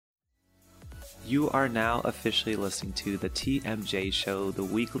You are now officially listening to the TMJ Show, the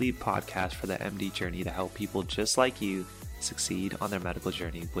weekly podcast for the MD journey to help people just like you succeed on their medical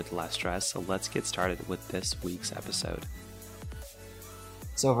journey with less stress. So let's get started with this week's episode.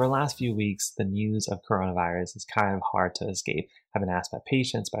 So over the last few weeks, the news of coronavirus is kind of hard to escape. I've been asked by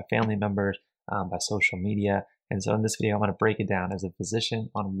patients, by family members, by social media. And so in this video, I want to break it down as a physician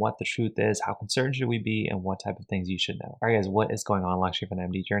on what the truth is, how concerned should we be, and what type of things you should know. All right, guys, what is going on in Luxury of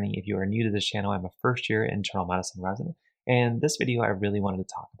an MD Journey? If you are new to this channel, I'm a first-year internal medicine resident. And this video, I really wanted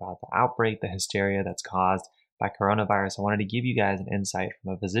to talk about the outbreak, the hysteria that's caused by coronavirus. I wanted to give you guys an insight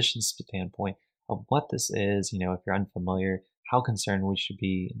from a physician's standpoint of what this is, if you're unfamiliar, how concerned we should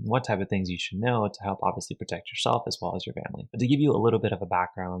be, and what type of things you should know to help obviously protect yourself as well as your family. But to give you a little bit of a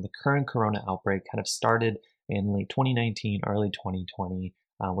background, the current corona outbreak kind of started in late 2019, early 2020,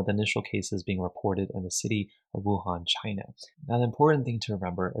 with initial cases being reported in the city of Wuhan, China. Now, the important thing to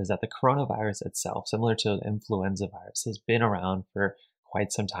remember is that the coronavirus itself, similar to the influenza virus, has been around for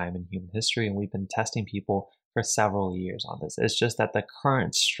quite some time in human history, and we've been testing people for several years on this. It's just that the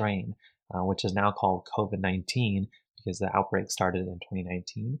current strain, which is now called COVID-19, because the outbreak started in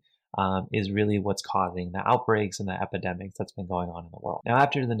 2019, is really what's causing the outbreaks and the epidemics that's been going on in the world. Now,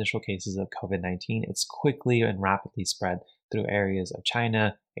 after the initial cases of COVID-19, it's quickly and rapidly spread through areas of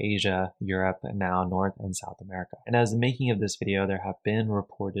China, Asia, Europe, and now North and South America. And as the making of this video, there have been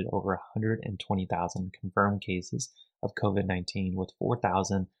reported over 120,000 confirmed cases of COVID-19 with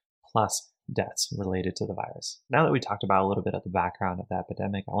 4,000 plus deaths related to the virus. Now that we talked about a little bit of the background of the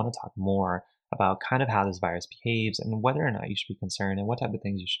epidemic, I want to talk more about kind of how this virus behaves and whether or not you should be concerned and what type of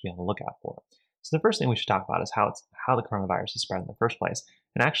things you should be on the lookout for. So the first thing we should talk about is how the coronavirus is spread in the first place.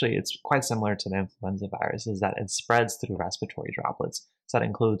 And actually, it's quite similar to the influenza virus, is that it spreads through respiratory droplets. So that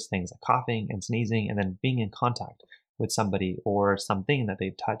includes things like coughing and sneezing and then being in contact with somebody or something that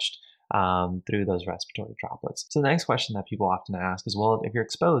they've touched through those respiratory droplets. So the next question that people often ask is, well, if you're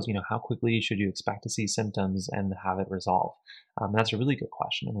exposed, how quickly should you expect to see symptoms and have it resolve? That's a really good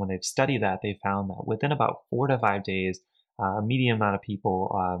question. And when they've studied that, they found that within about 4 to 5 days, a median amount of people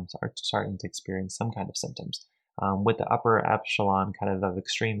are starting to experience some kind of symptoms, with the upper echelon kind of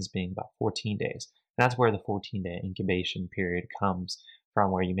extremes being about 14 days. And that's where the 14-day incubation period comes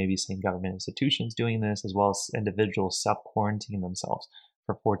from, where you may be seeing government institutions doing this, as well as individuals self-quarantining themselves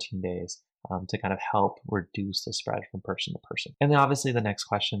for 14 days to kind of help reduce the spread from person to person. And then obviously the next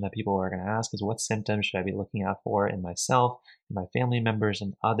question that people are going to ask is, what symptoms should I be looking out for in myself, in my family members,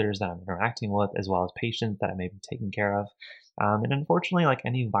 and others that I'm interacting with, as well as patients that I may be taking care of? And unfortunately, like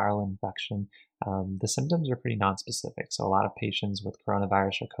any viral infection, the symptoms are pretty nonspecific. So a lot of patients with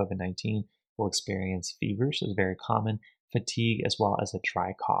coronavirus or COVID-19 will experience fever, so it's very common, fatigue, as well as a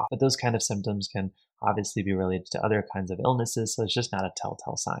dry cough. But those kind of symptoms can obviously be related to other kinds of illnesses, so it's just not a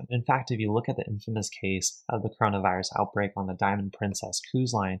telltale sign. In fact, if you look at the infamous case of the coronavirus outbreak on the Diamond Princess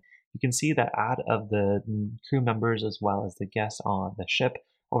cruise line, you can see that out of the crew members as well as the guests on the ship,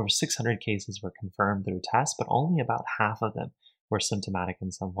 over 600 cases were confirmed through tests, but only about half of them were symptomatic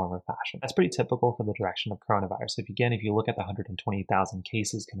in some form or fashion. That's pretty typical for the direction of coronavirus. If you look at the 120,000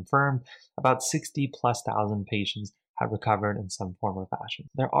 cases confirmed, about 60 plus thousand patients have recovered in some form or fashion.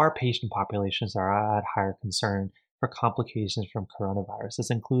 There are patient populations that are at higher concern for complications from coronavirus.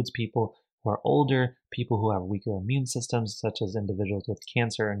 This includes people who are older, people who have weaker immune systems, such as individuals with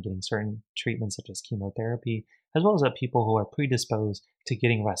cancer and getting certain treatments such as chemotherapy, as well as people who are predisposed to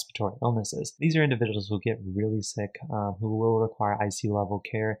getting respiratory illnesses. These are individuals who get really sick, who will require ICU level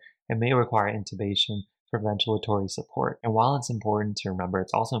care and may require intubation for ventilatory support. And while it's important to remember,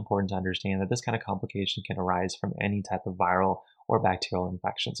 it's also important to understand that this kind of complication can arise from any type of viral or bacterial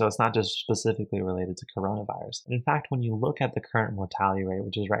infection. So it's not just specifically related to coronavirus. And in fact, when you look at the current mortality rate,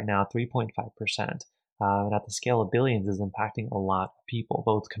 which is right now 3.5%, and at the scale of billions is impacting a lot of people,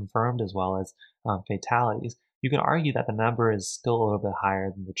 both confirmed as well as fatalities, you can argue that the number is still a little bit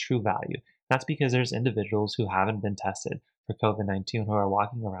higher than the true value. That's because there's individuals who haven't been tested for COVID-19 who are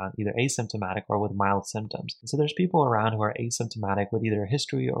walking around either asymptomatic or with mild symptoms. And so there's people around who are asymptomatic with either a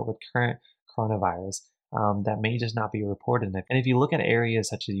history or with current coronavirus that may just not be reported. And if you look at areas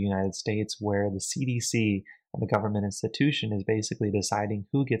such as the United States where the CDC and the government institution is basically deciding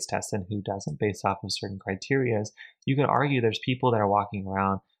who gets tested and who doesn't based off of certain criteria, you can argue there's people that are walking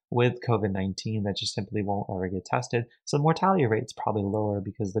around with COVID-19 that just simply won't ever get tested. So the mortality rate's probably lower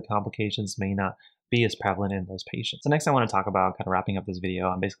because the complications may not be as prevalent in those patients. So next I want to talk about, kind of wrapping up this video,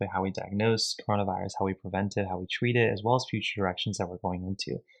 on basically how we diagnose coronavirus, how we prevent it, how we treat it, as well as future directions that we're going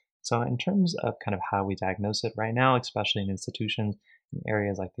into. So in terms of kind of how we diagnose it right now, especially in institutions in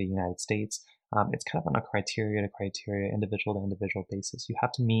areas like the United States, It's kind of on a criteria to criteria, individual to individual basis. You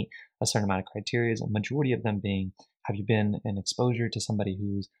have to meet a certain amount of criteria, a majority of them being, have you been in exposure to somebody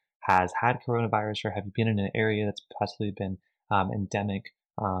who has had coronavirus, or have you been in an area that's possibly been endemic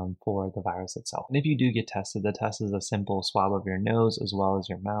for the virus itself? And if you do get tested, the test is a simple swab of your nose as well as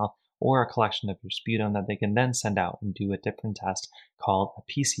your mouth, or a collection of your sputum that they can then send out and do a different test called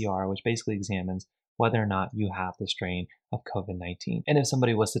a PCR, which basically examines whether or not you have the strain of COVID-19. And if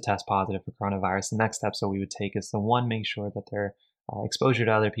somebody was to test positive for coronavirus, the next steps that we would take is to one, make sure that their exposure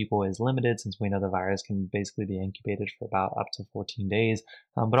to other people is limited, since we know the virus can basically be incubated for about up to 14 days,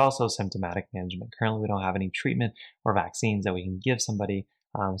 but also symptomatic management. Currently, we don't have any treatment or vaccines that we can give somebody.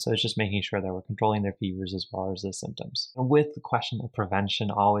 So it's just making sure that we're controlling their fevers as well as the symptoms. And with the question of prevention,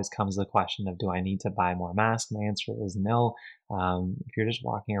 always comes the question of, do I need to buy more masks? My answer is no. If you're just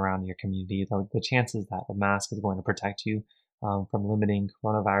walking around in your community, the chances that a mask is going to protect you from limiting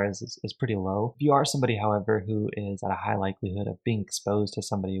coronavirus is pretty low. If you are somebody, however, who is at a high likelihood of being exposed to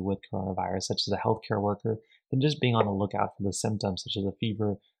somebody with coronavirus, such as a healthcare worker, then just being on the lookout for the symptoms, such as a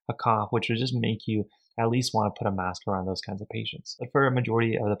fever, a cough, which would just make you at least want to put a mask around those kinds of patients. But for a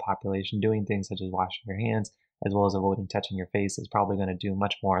majority of the population, doing things such as washing your hands, as well as avoiding touching your face, is probably going to do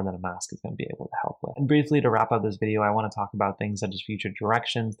much more than a mask is going to be able to help with. And briefly, to wrap up this video, I want to talk about things such as future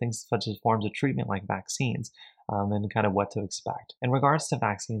directions, things such as forms of treatment like vaccines, and kind of what to expect. In regards to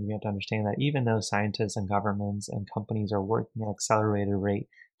vaccines, we have to understand that even though scientists and governments and companies are working at an accelerated rate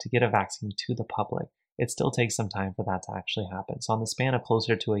to get a vaccine to the public, it still takes some time for that to actually happen. So on the span of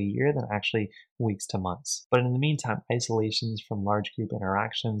closer to a year than actually weeks to months. But in the meantime, isolations from large group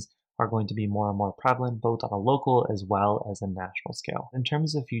interactions are going to be more and more prevalent, both on a local as well as a national scale. In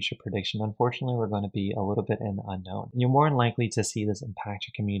terms of future prediction, unfortunately, we're going to be a little bit in the unknown. You're more than likely to see this impact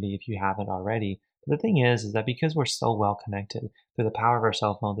your community if you haven't already. But the thing is that because we're so well connected through the power of our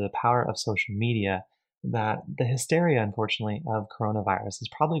cell phone, through the power of social media, that the hysteria, unfortunately, of coronavirus is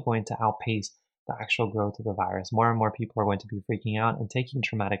probably going to outpace the actual growth of the virus. More and more people are going to be freaking out and taking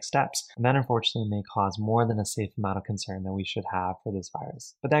traumatic steps. And that unfortunately may cause more than a safe amount of concern that we should have for this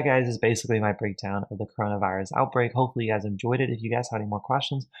virus. But that, guys, is basically my breakdown of the coronavirus outbreak. Hopefully you guys enjoyed it. If you guys have any more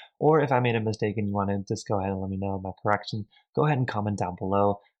questions, or if I made a mistake and you want to just go ahead and let me know my correction, go ahead and comment down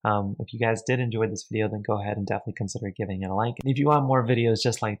below. If you guys did enjoy this video, then go ahead and definitely consider giving it a like. And if you want more videos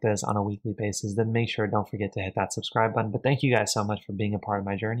just like this on a weekly basis, then make sure don't forget to hit that subscribe button. But thank you guys so much for being a part of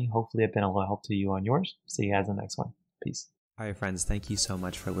my journey. Hopefully I've been a little help to you on yours. See you guys in the next one. Peace. All right, friends, thank you so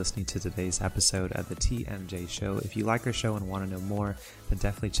much for listening to today's episode of the TMJ Show. If you like our show and want to know more, then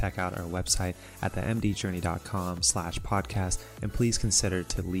definitely check out our website at themdjourney.com/podcast. And please consider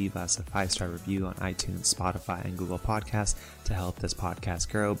to leave us a 5-star review on iTunes, Spotify, and Google Podcasts to help this podcast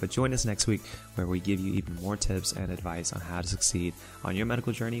grow. But join us next week where we give you even more tips and advice on how to succeed on your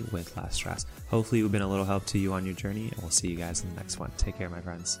medical journey with less stress. Hopefully we've been a little help to you on your journey, and we'll see you guys in the next one. Take care, my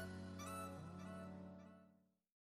friends.